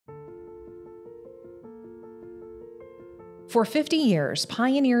For 50 years,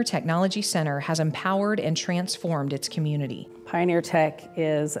 Pioneer Technology Center has empowered and transformed its community. Pioneer Tech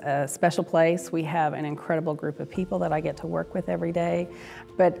is a special place. We have an incredible group of people that I get to work with every day.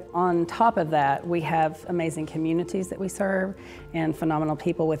 But on top of that, we have amazing communities that we serve and phenomenal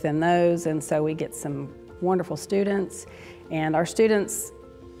people within those. And so we get some wonderful students. And our students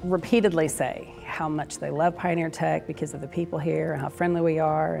repeatedly say how much they love Pioneer Tech because of the people here and how friendly we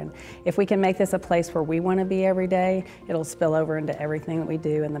are. And if we can make this a place where we want to be every day, it'll spill over into everything that we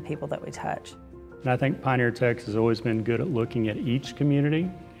do and the people that we touch. And I think Pioneer Tech has always been good at looking at each community,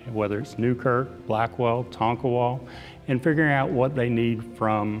 whether it's Newkirk, Blackwell, Tonkawa, and figuring out what they need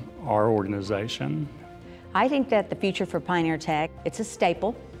from our organization. I think that the future for Pioneer Tech, it's a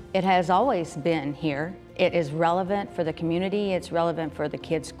staple. It has always been here. It is relevant for the community. It's relevant for the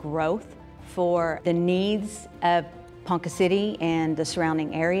kids' growth, for the needs of Ponca City and the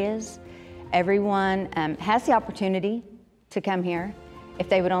surrounding areas. Everyone has the opportunity to come here if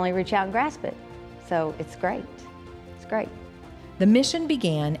they would only reach out and grasp it. So it's great. It's great. The mission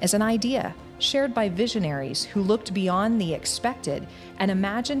began as an idea shared by visionaries who looked beyond the expected and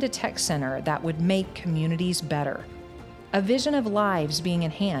imagined a tech center that would make communities better. A vision of lives being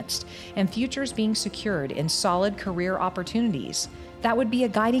enhanced and futures being secured in solid career opportunities that would be a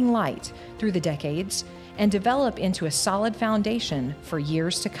guiding light through the decades and develop into a solid foundation for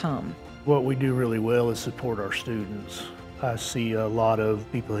years to come. What we do really well is support our students. I see a lot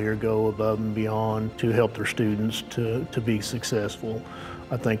of people here go above and beyond to help their students to be successful.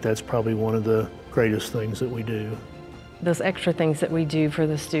 I think that's probably one of the greatest things that we do. Those extra things that we do for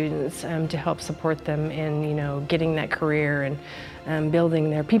the students to help support them in, getting that career and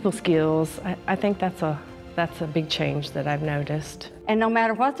building their people skills, I think that's a big change that I've noticed. And no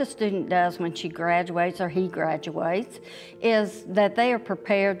matter what the student does when she graduates or he graduates, is that they are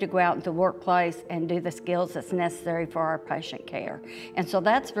prepared to go out into the workplace and do the skills that's necessary for our patient care. And so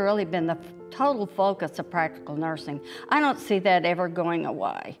that's really been the total focus of practical nursing. I don't see that ever going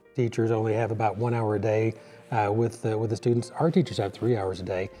away. Teachers only have about 1 hour a day with the students. Our teachers have 3 hours a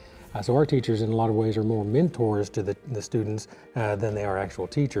day. So our teachers in a lot of ways are more mentors to the students than they are actual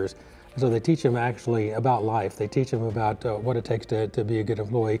teachers. So they teach them actually about life. They teach them about what it takes to be a good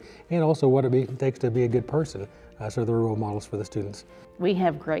employee and also what it takes to be a good person. So they're role models for the students. We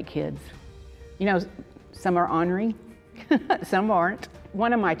have great kids. Some are ornery, some aren't.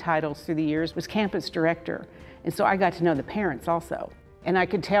 One of my titles through the years was campus director. And so I got to know the parents also. And I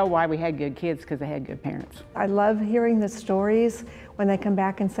could tell why we had good kids, because they had good parents. I love hearing the stories when they come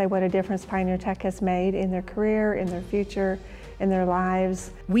back and say what a difference Pioneer Tech has made in their career, in their future, in their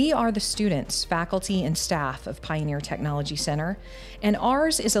lives. We are the students, faculty, and staff of Pioneer Technology Center, and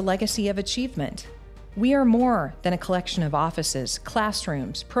ours is a legacy of achievement. We are more than a collection of offices,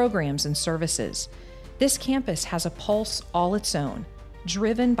 classrooms, programs, and services. This campus has a pulse all its own,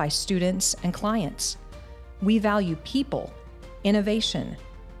 driven by students and clients. We value people, innovation,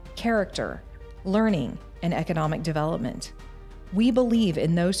 character, learning, and economic development. We believe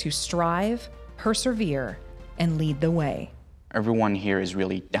in those who strive, persevere, and lead the way. Everyone here is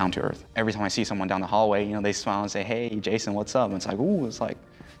really down to earth. Every time I see someone down the hallway, they smile and say, "Hey, Jason, what's up?" And it's like, ooh, it's like,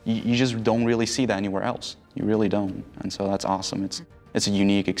 you just don't really see that anywhere else. You really don't. And so that's awesome. It's a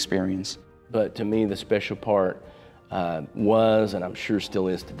unique experience. But to me, the special part was, and I'm sure still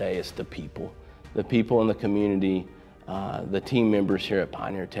is today, is the people. The people in the community, the team members here at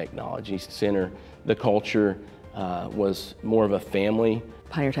Pioneer Technology Center. The culture was more of a family.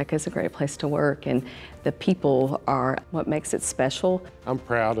 Pioneer Tech is a great place to work, and the people are what makes it special. I'm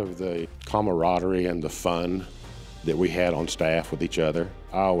proud of the camaraderie and the fun that we had on staff with each other.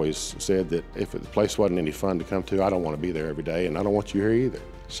 I always said that if the place wasn't any fun to come to, I don't want to be there every day, and I don't want you here either.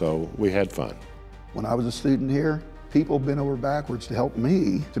 So we had fun. When I was a student here, people bent over backwards to help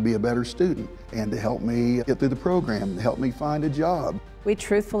me to be a better student and to help me get through the program, to help me find a job. We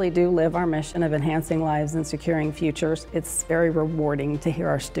truthfully do live our mission of enhancing lives and securing futures. It's very rewarding to hear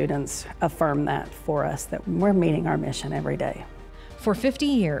our students affirm that for us, that we're meeting our mission every day. For 50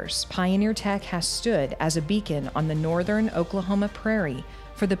 years, Pioneer Tech has stood as a beacon on the northern Oklahoma prairie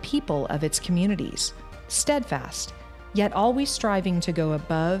for the people of its communities, steadfast, yet always striving to go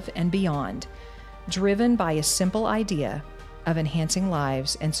above and beyond, driven by a simple idea of enhancing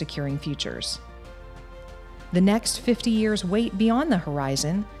lives and securing futures. The next 50 years wait beyond the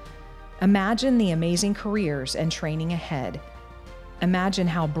horizon. Imagine the amazing careers and training ahead. Imagine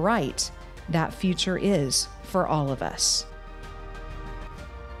how bright that future is for all of us.